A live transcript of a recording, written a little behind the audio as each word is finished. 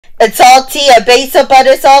and salty and basil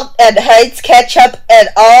butter salt and Heinz ketchup and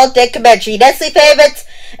all documentary Nestle favorites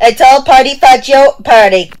until party faggio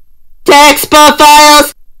party. Textbook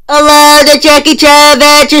files, alone the Jackie Chan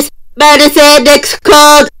Adventures, Medicine Nick's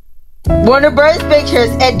Cold. Warner Bros. Pictures,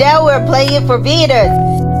 and now we're playing for Vitas.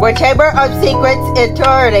 We're Chamber of Secrets into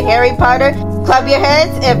the Harry Potter, Club Your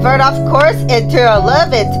Hands, and Burn Off Course into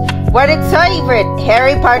Love It. What excitement!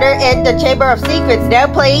 Harry Potter and the Chamber of Secrets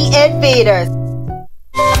now playing in Vitas.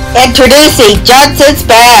 Introducing Johnson's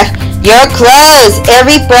Bath. Your clothes,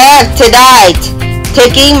 every breath tonight.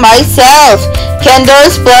 Taking myself.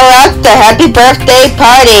 Candles blow up the happy birthday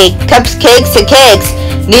party. Cups, cakes, and cakes.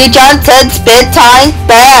 New Johnson's Bedtime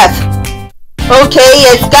Bath. Okay,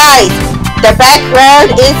 it's guys. The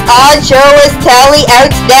background is on. Show is tally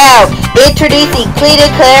out now. Introducing Clean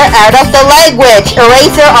and Clear out of the language.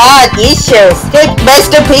 Eraser on issues. Hit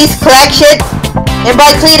Masterpiece Collection. And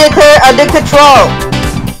by Clean and Clear under control.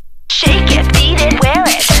 Shake it, beat it, wear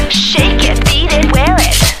it. Shake it, beat it, wear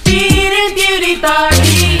it. Bead it, beauty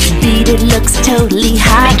Barbie. Bead it looks totally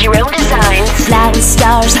hot. Make your own designs. Flowers,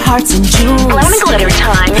 stars, hearts, and jewels. Glow and glitter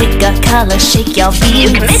time. Pick a color, shake your beads. You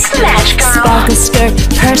can mix and match, girl. Sparkle skirt,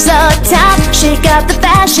 purse up top. Shake up the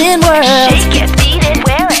fashion world. Shake it, beat it,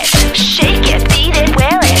 wear it. Shake it, beat it,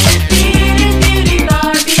 wear it. Bead it, beauty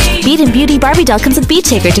Barbie. Bead and Beauty Barbie doll comes with Bead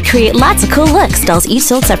Shaker to create lots of cool looks. Dolls each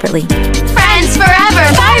sold separately. Friends forever,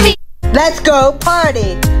 Barbie. Let's go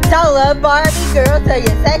party! Tell a Barbie girl to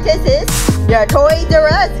your sentences. Your Toys R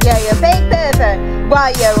Us, yeah, your fake pepper.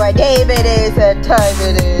 Why, yeah, what game it is and time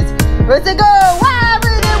it is. Let's go! Wow,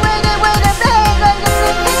 with it, bang, like the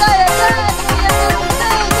big on the glass,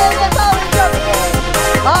 and the power jumping in.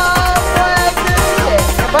 All right, do it.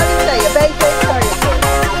 Everybody say your basic starting point.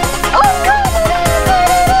 All right,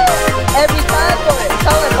 every time for it.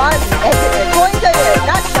 Tell a Barbie, and your Toys R Us,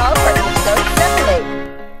 not shop for each don't separate.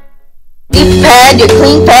 Deep pad, your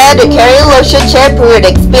clean pad, your Keri lotion, shampoo, and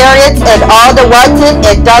experience, and all the wanted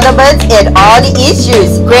and donuts and all the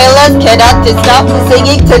issues. Greylas cannot stop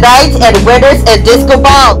singing tonight and winners and disco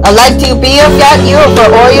ball. I like to be a fat you for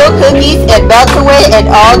Oreo cookies and melt away and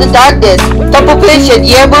all the darkness. Double Fish and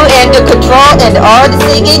Yerbu and the control and all the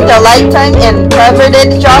singing, the lifetime and covered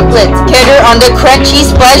in chocolates. Kidder on the crunchy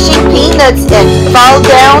splashing peanuts and fall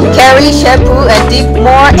down, Keri shampoo and deep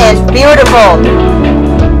more and beautiful.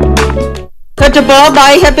 Comfortable,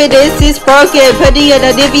 my happiness is broken. Putting in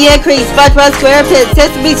a Nivea cream, SpongeBob, SquarePants,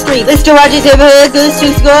 Sesame Street, Mr. Rogers, Neighborhood, Goose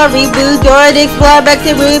to School, ReBoot, Dora, Explore, Max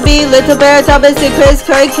and Ruby, Little Bear, Thomas and Chris,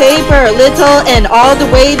 Cryptkeeper, Little and all the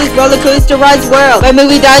way this roller coaster rides world. My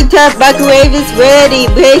movie Dog Tough, microwave is ready.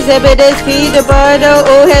 Base evidence, peanut butter,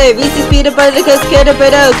 oh hey, Reese's peanut butter, peanut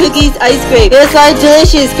butter, cookies, ice cream. It's like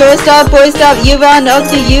delicious. Girl stop, boy stop, you run up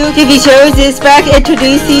to you. TV shows is back.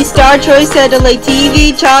 Introducing StarChoice Satellite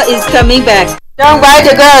TV. Child is coming back. Don't ride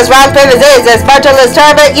the girls, rock, paper, scissors, Spartacus,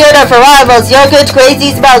 tournament, unit for rivals, yogurt, crazy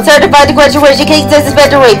smell, certified graduation cakes,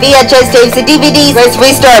 dispensary, VHS tapes, and DVDs, recipe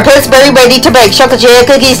store, Pillsbury, ready to bake, chocolate chip,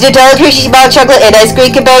 cookies, Nutella, Hershey's milk chocolate, and ice cream,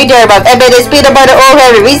 Cadbury, Dairy M&M's peanut butter, Old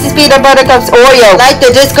Harry, Reese's peanut butter cups, Oreo, like the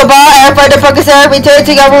disco ball, air fighter, focus on, return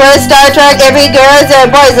to government, Star Trek, every girls and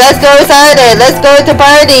boys, let's go Saturday, let's go to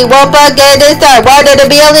party, won't forget this time, why did it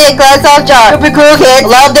be alien, glass off jar, super cool kid,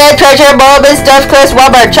 love that treasure, moment, stuffed crust,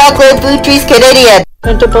 Walmart, chocolate, food trees, Canadian.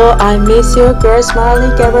 Printable, I miss you, girl, smiley,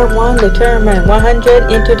 Gabber 1, determined, 100,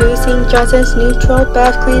 introducing Johnson's neutral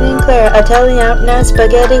bath, clean and clear, Italian now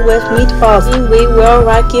spaghetti with meatballs, we will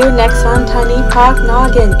rock you next on Tiny Pop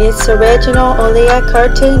Noggin, it's original, only at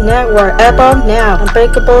Cartoon Network, album now,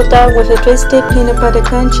 unbreakable dough with a twisted peanut butter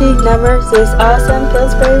crunchy, numbers is awesome,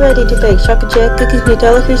 Pillsbury ready to bake, chocolate chip, cookies,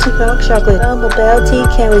 Nutella, Hershey's milk chocolate, mobility,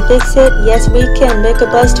 can we fix it? Yes we can, make a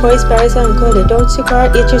buzz, toys, berries are included, don't you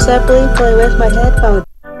card, eat your separately, play with my headphones.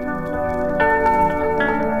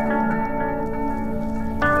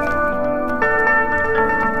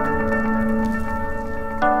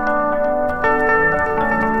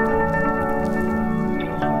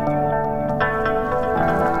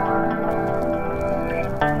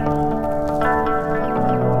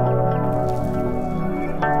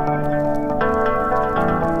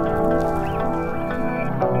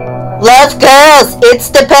 Love girls, it's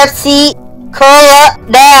the Pepsi Cola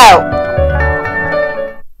now.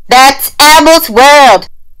 That's Apple's World.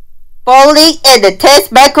 Fully in the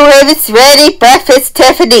test microwave is ready. Breakfast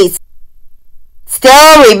Tiffany's.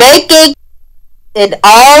 Still remaking in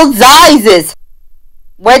all sizes.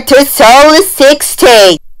 Winter Soul is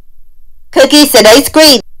 16. Cookies and ice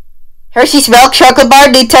cream. Hershey's milk chocolate bar,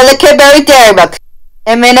 Nutella, Cadbury, Dairy Milk.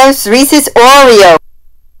 M&M's, Reese's, Oreo.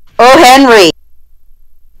 O. Henry.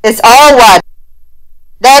 It's all one.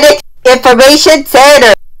 That information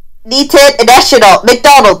center. WNED National,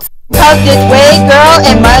 McDonald's. Come this way, girl,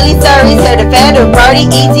 and Miley Cyrus are the fan of party,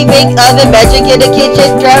 easy bake oven, magic in the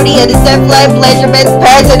kitchen, drowning in the step lamp, measurements,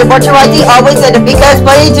 pads, and the mortuary, always at the big ass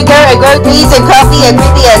party together, and girl teas and coffee and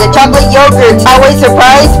creepy and the chocolate yogurt, always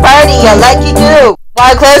surprise party, like you do.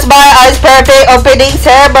 While close my eyes, perfect opening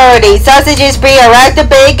ceremony. Sausages free, I rack the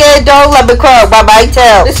bacon, don't let me croak by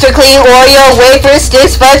Mattel. Mr. Clean Oreo, wafers,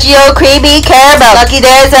 stiff fudgio, creamy caramel. Lucky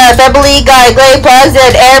Dance, a family guy, Glade Plus,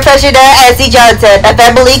 and air freshener, S.C. Johnson, a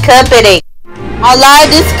family company. Online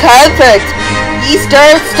discomfort.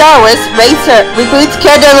 Easter, Star Wars, Racer, reboots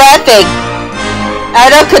Kendall laughing.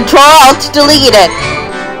 Out of control, alt delete it.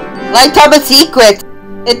 Lifetime of Secret.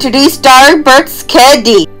 Introduce Starburst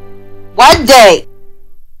Candy. One day.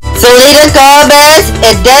 Selena Gomez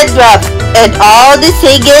and Dead Drop and all the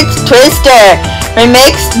singers Twister.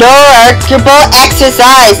 Remix Dora, triple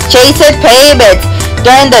exercise, chasing payments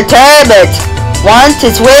during the tournament. Want to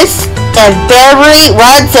Swiss and Barry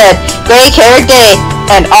Watson, Great Hair Day,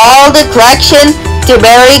 and all the collection to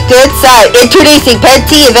very good side. Introducing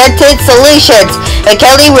Penty Invented Solutions, and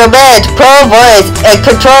Kelly Romand, Pro Voice and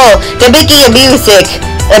Control, the Mickey of Music,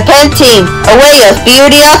 and Pantene, a way of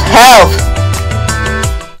beauty of health.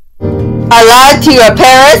 A lot to your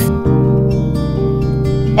parents,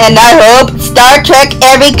 and I hope Star Trek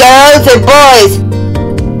every girls and boys.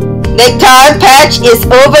 Necktie patch is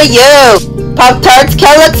over you. Pop-Tarts,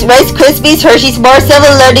 Kellogg's, Rice Krispies, Hershey's, More 7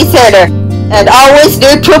 Learning Center, and always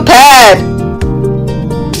neutral pad.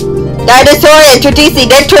 Dinosaur introducing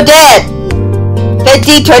Nitrodead.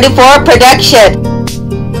 2024 production.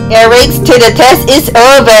 Earrings to the test is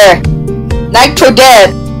over.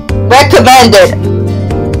 Nitrodead recommended.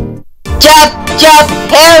 Jump, jump,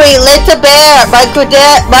 Harry, Little Bear,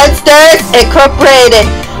 Microdet, Monsters Incorporated.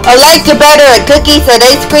 I like to butter and cookies and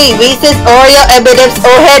ice cream, Reese's, Oreo, M&M's,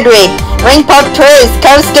 O. Henry. Ring Pop Twist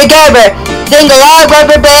comes together. Sing along,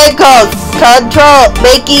 rubber band calls. Control,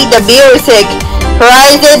 making the music.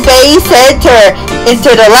 Horizon Bay Center.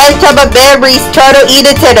 Into the lifetime of memories, Toronto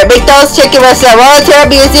Eden Center. McDonald's Chicken Restaurant, Volunteer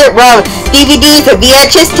Music Room. DVDs and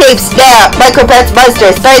VHS tapes now. Micropants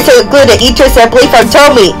Monsters. Starting to include each assembly from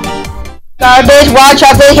Fantome. Garbage, watch,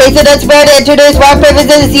 chocolate, hazelnut spread, introduce one purpose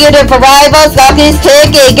in the theater for rivals, Lockers,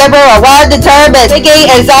 taking, Gabriel, one determined, taking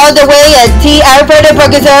is on the way, and T. Alfred and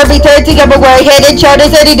Ferguson return to Gabriel, where headed, shoulders,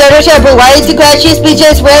 and he did a shampoo, why is the crashy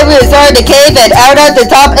speeches, where we resort the cave, and out at the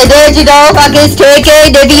top, and then you know, Lockers,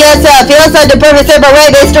 taking, InuYasha, feels on the purpose of my way,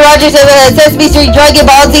 Mr. Rogers, and Sesame Street, Dragon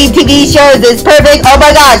Ball Z TV shows, is perfect, oh my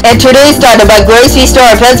god, introduced on the grocery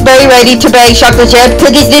store, Pillsbury, ready to bake, chocolate chip,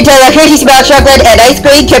 cookies, Nutella, Hershey's milk chocolate, and ice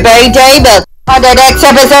cream, Cadbury Dairy Milk. On the next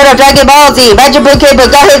episode of Dragon Ball Z, Magic Blue Cable,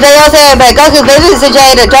 Goku Veil Saiyan, Goku Vivis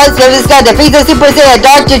Vegeta, Trunks Vivis Gun, the Frieza Super Saiyan,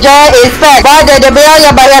 Dr. Jar is back. Wanda, the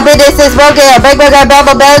million, my happiness is broken, Big Bug,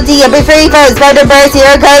 Bubble Bounty, every free phone, Spider Burst,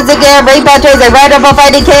 here comes again, Rainbow Toys, and Random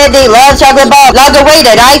Fighting Candy, Love Chocolate Ball, long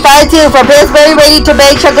awaited, I-52 from Pillsbury, ready to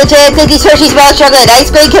bake, chocolate chip, cookies, Hershey's milk chocolate,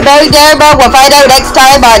 ice cream, Cadbury Dairy Milk, we'll find out next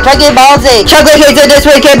time on Dragon Ball Z. Chocolate hazelnut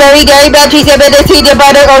with Cadbury Dairy Milk, cheese, and peanut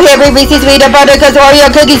butter, oh, Henry Reese's peanut butter, cause Oreo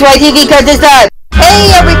cookies, YTV cut this time.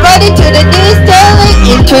 Hey everybody to the news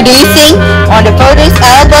daily. Introducing on the photos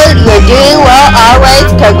album. You're doing well, alright.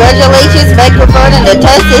 Congratulations, microphone, and the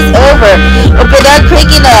test is over. Open up,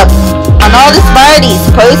 picking up on all the Smarties.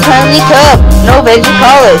 Post Harmony Cup. No venture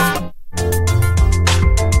callers.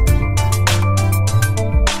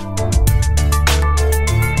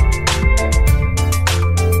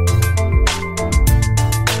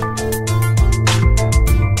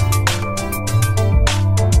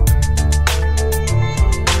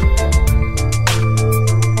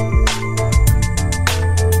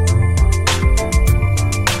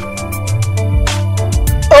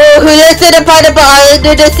 Who lives in a pineapple island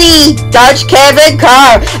under the sea? Dodge Kevin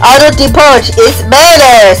Car. Auto Depoach is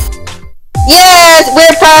manners. Yes,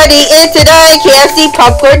 we're partying tonight. KFC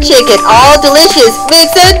popcorn chicken. All delicious.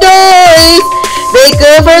 Make some noise.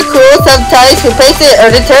 Makeover cool sometimes. Replace it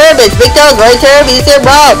or determines. McDonald's right term music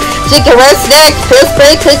raw. Chicken roast snacks.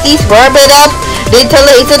 Pillsbury cookies. Warm it up.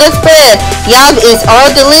 Nutella hazelnut spread. Yum is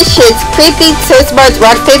all delicious. Creepy so smart.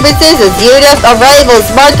 Rock paper scissors. Unit of rivals.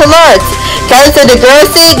 Martial arts. Guys and the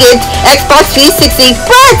girls singing. Xbox 360.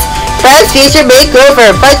 What? Friends Future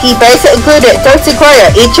Makeover. Funky price included. Don't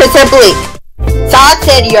inquire. Each assembly.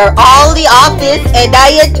 Socks and you're all the office and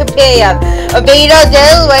diet to pay up. Aveno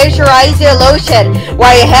Gel Moisturizer Lotion.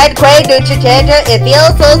 While your head quail Neutrogena, it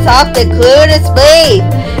feels so soft and clear to sleep.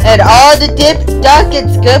 And all the dip, duck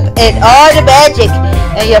and scoop, and all the magic.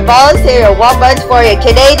 And your balls here are 1 month for your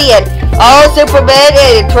Canadian. All Superman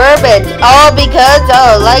and Turban. All because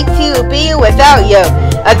I would like to be without you.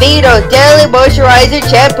 Aveeno Daily Moisturizer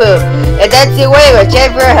Shampoo. And that's the way with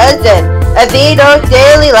Jennifer Hudson. Aveeno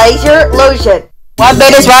Daily Laser Lotion. 1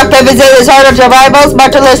 minute rock, paper, scissors, hard of survivals,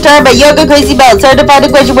 martelous turn, but yoga crazy belt, certified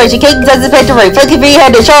graduation, cake, does victory, flicky free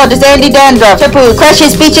headed, shoulder, sandy dandruff, shampoo,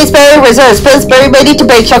 crushes, peaches, berry, reserves, Pillsbury, ready to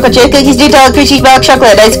bake, chocolate chip, cookies, detail, cushy, milk,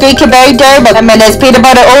 chocolate, ice cream, Cadbury, dairy milk, M&S, peanut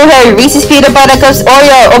butter, Old Harry, Reese's peanut butter cups,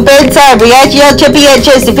 Oreo, Bedtime, Riaggio, chippy and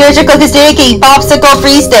chips, the future cookies, sticky, popsicle,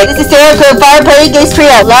 free stick. This is Theatrical, fire party, gaze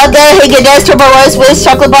trio, Laga, Haagen-Dazs, Turbo Royce, Swiss,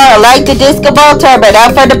 chocolate bar, I like the disco ball, turbine,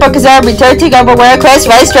 out for the Pokazar, return to overwear, crest,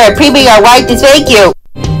 rice strap, premium, white, this fake you.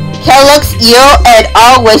 Kellogg's You and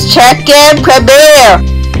Always Check-In Premiere.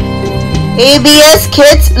 ABS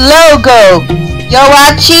Kids Logo. You're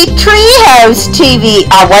watching Treehouse TV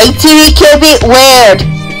on YTV. Keep it weird.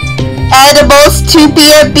 Animals 2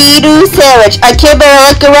 p.m. Bead sandwich. I can't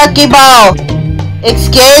like a rocky ball.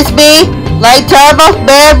 Excuse me. Lifetime of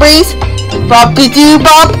memories. Boppy doo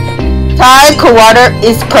bop. Time water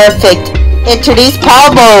is perfect. Introduce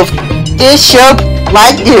Paul Move. This show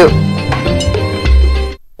like you.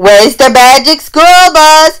 Where's the magic school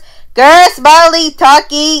bus? Girl Smiley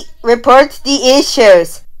Talkie reports the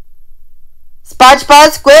issues. SpongeBob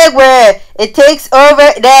SquarePants, it takes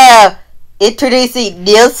over now. Introducing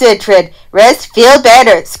Neil Citron. Rest feel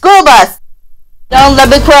better. School bus. Don't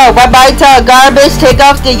let me crow. One bite tongue. Garbage. Take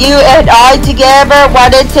off the U and I together.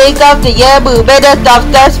 Wanna take off the yeah movement of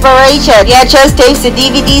desperation. Yeah, just takes the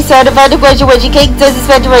DVD. Certified graduation cake. Doesn't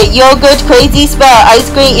speculate. Yogurt. Crazy smell.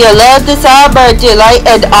 Ice cream. You love the summer delight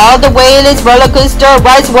and all the waylays. Roller coaster.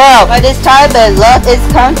 Rice world. By this time, and love is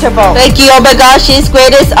comfortable. Thank you. Oh my gosh, she's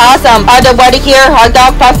great. It's awesome. I don't want to hear hot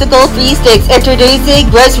dog popsicle 3 sticks.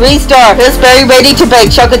 Introducing grocery store. Pillsbury ready to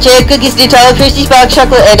bake. Chocolate chip cookies. Nutella. Crispy milk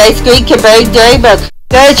chocolate and ice cream. Cadbury dairy milk.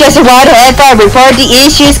 There's just a water and fire. Report the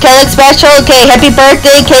issues. Kellogg's special. Okay, happy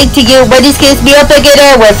birthday cake to you. Wendy's kiss meal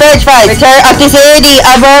beginner with French fries. Return of the city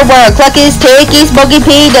of our world. Cluckies, Takey, Smoky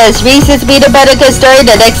Peanuts. Reese's peanut butter custard.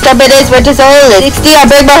 The next 10 minutes winter solid. 60, I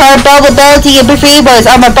bring my heart bubble belty and free buzz.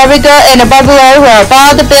 I'm a Barbie girl and a Barbie world.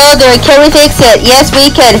 Follow the builder. Can we fix it? Yes,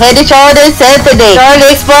 we can. Head to Charlotte Symphony.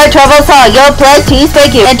 Charlotte Explore Travel Song. Your plus 2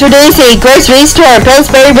 thank you. Introducing grocery store.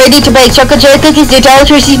 Pillsbury ready to bake. Chocolate chip cookies. Nutella,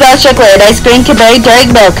 Hershey's milk chocolate. Ice cream, Cadbury dairy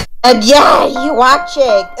milk. And yeah, you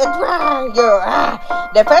watching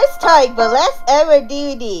the first time but last ever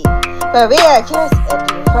DVD. But we are just at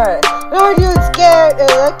the first. Are you scared and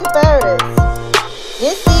look about us?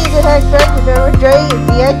 This season has started over Dream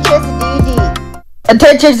VHS DVD.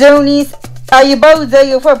 Attention zonies, are you both are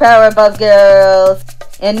you for Powerpuff Girls?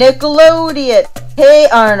 And Nickelodeon. Hey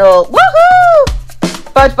Arnold. Woohoo!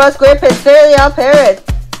 SpongeBob SquarePants Fairly Odd Parents.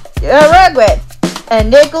 Rugrats. And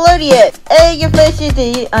Nickelodeon, and your flesh is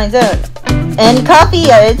the zone. And coffee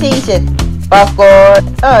imitation.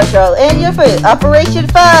 Popcorn, Charlotte, and your food. Operation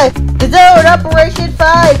 5. The Zone, Operation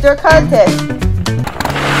 5, their contest.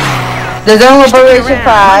 The Zone, Operation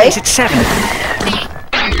 5. It's at 7.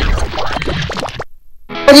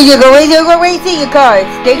 What did you go racing? You go racing your cars.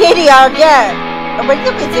 They get it out, yeah. But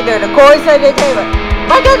you consider the Corus on the table.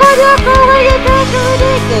 But they're going to go where you're going to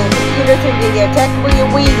computer to be attack where you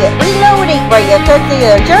weed it. Reloading where you're touching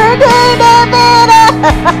your journey.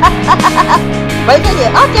 But then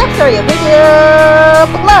your objects are your video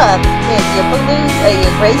blood. And your balloons are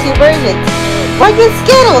your crazy versions. Or your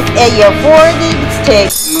Skittles and your warning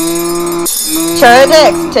sticks. Turn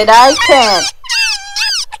next tonight 10.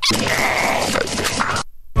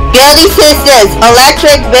 Beauty Sisters,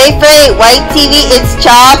 Electric, Mainframe, YTV, it's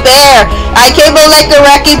Chop Air. I came like a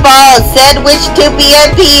wrecking ball, sandwich to be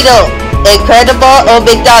a pedal. Incredible, oh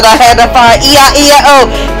McDonough had a fire, E-I-E-I-O.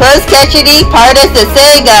 Close catching part of the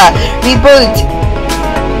Sega. ReBoot.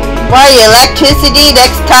 Why electricity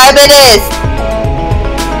next time it is.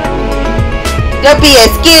 Don't be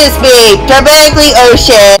excuse me, dramatically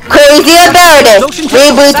ocean. Crazy about it.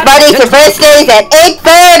 ReBoot's money for birthdays at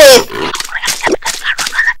 8:30.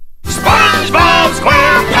 SpongeBob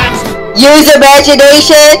SquarePants. Use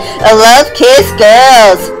imagination and love kiss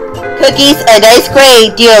girls. Cookies and ice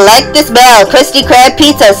cream. Do you like the smell? Krusty Krab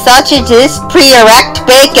pizza, sausages, pre-erect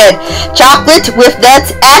bacon, chocolate with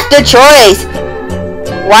nuts after choice.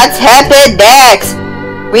 What's happened next?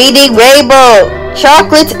 Reading Rainbow,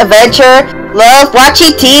 chocolate adventure, love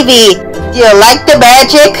watching TV. Do you like the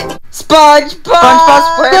magic? SpongeBob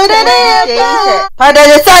SquarePants. Part of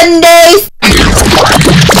the Sundays.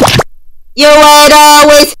 You ain't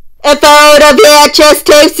always a photo of VHS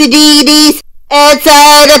tapes and DVDs and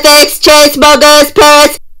side effects, chase bogus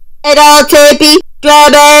parents and all tapey,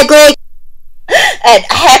 dramatically. And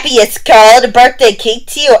happiest called birthday cake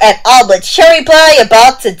to you and all but cherry pie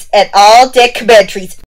about it and all documentaries.